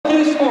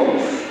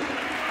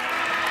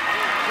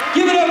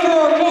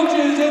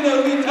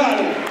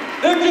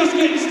They're just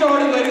getting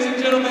started, ladies and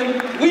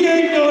gentlemen. We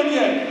ain't done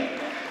yet.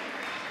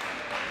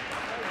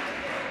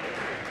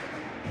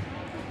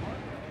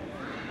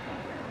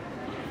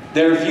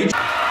 Their future.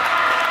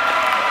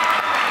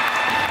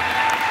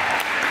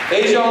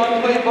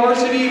 Ajon played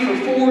varsity for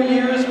 4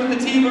 years with the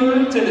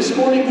T-Birds, and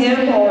escorting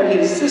him are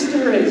his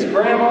sister, his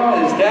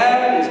grandma, his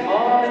dad, his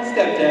mom, and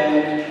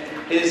stepdad.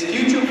 His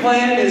future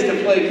plan is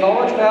to play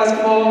college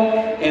basketball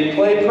and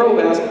play pro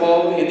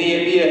basketball in the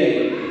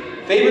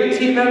NBA. Favorite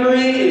team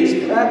memory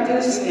is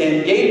practice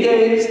and game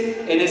days,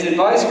 and his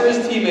advice for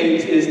his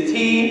teammates is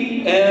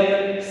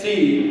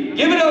TMC.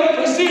 Give it up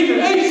for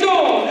senior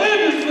Ajon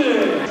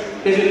Anderson!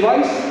 His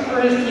advice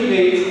for his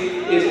teammates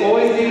is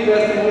always be the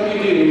best in what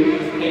you do,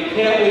 and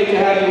can't wait to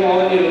have you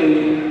all in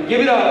Italy. Give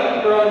it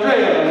up for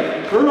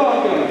Andrea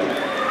Barranca.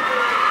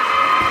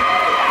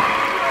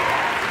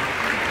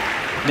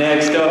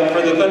 Next up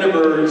for the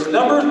Thunderbirds,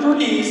 number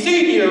 3,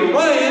 senior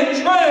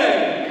Ryan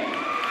Trey.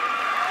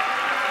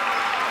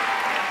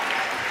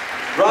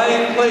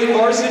 Ryan played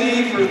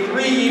varsity for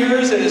 3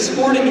 years, and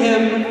escorting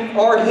him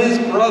are his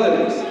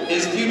brothers.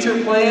 His future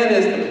plan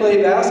is to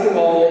play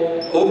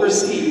basketball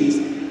overseas.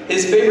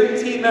 His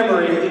favorite team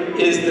memory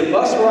is the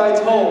bus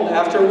rides home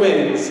after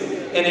wins,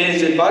 and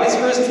his advice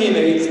for his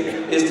teammates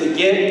is to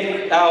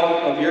get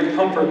out of your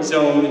comfort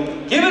zone.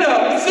 Give it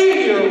up,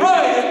 senior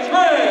Ryan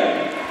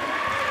Trey!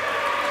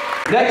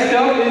 Next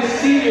up is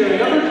senior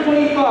number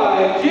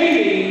 25,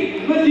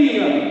 Jamie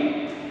Medina.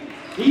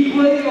 He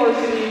played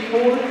varsity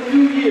for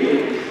 2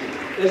 years.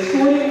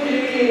 Escorting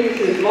Jamie is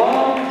his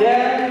mom,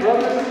 dad,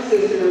 brothers, and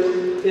sisters.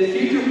 His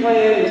future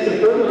plan is to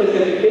further his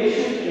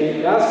education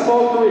and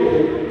basketball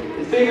career.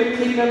 His favorite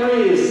team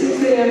memory is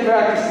 6 a.m.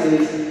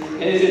 practices,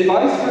 and his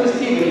advice for his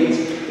teammates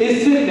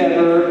is to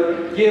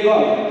never give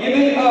up. Give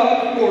it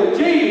up for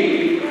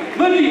Jamie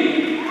Medina.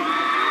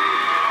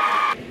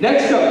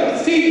 Next up,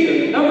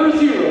 senior number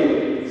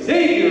 0,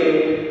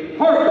 Xavier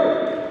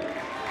Parker.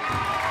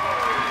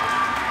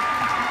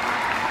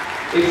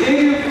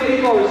 Xavier played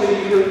varsity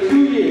for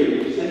 2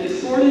 years, and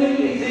escorting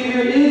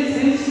Xavier is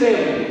his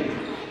family.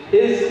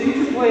 His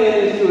future plan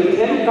is to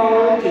attend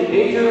college and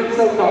major in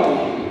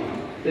psychology.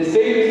 His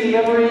favorite team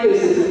memory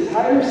is his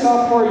entire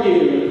sophomore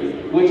year,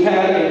 which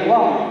had a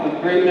lot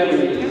of great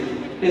memories.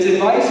 His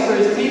advice for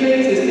his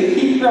teammates is to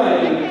keep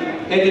grinding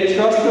and to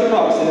trust the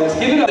process.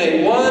 Give it up.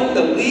 They won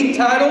the league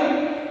title,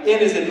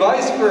 and his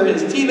advice for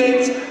his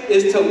teammates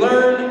is to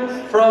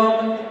learn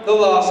from the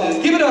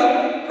losses. Give it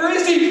up for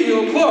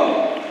Ezekiel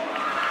Clark.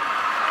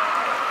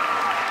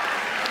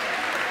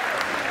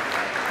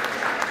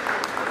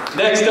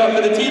 Next up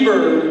for the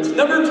T-Birds,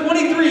 number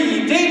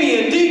 23,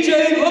 Damian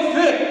DJ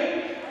Lafitte.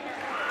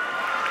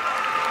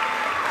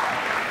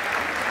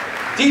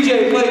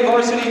 DJ played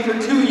varsity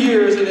for 2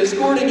 years, and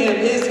escorting him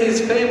is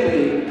his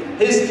family.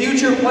 His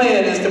future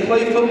plan is to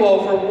play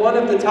football for one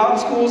of the top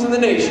schools in the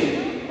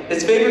nation.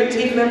 His favorite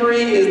team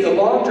memory is the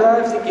long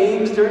drives to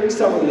games during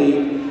summer league.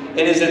 And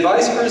his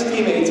advice for his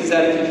teammates is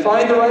that if you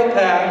find the right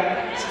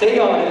path, stay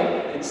on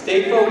it, and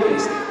stay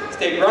focused,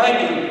 stay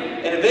grinding,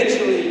 and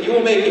eventually you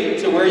will make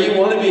it to where you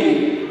want to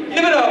be.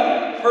 Give it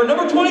up for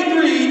number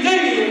 23,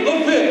 Damian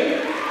Lafitte.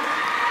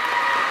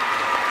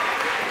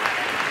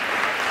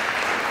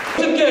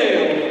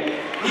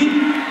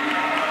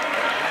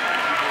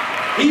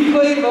 He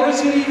played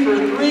varsity for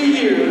 3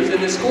 years,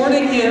 and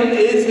escorting him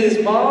is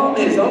his mom,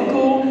 his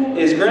uncle,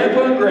 his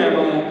grandpa, and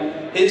grandma.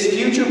 His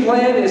future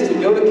plan is to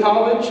go to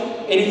college,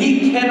 and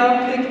he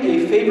cannot pick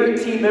a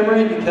favorite team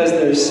memory because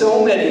there's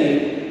so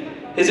many.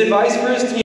 His advice for his team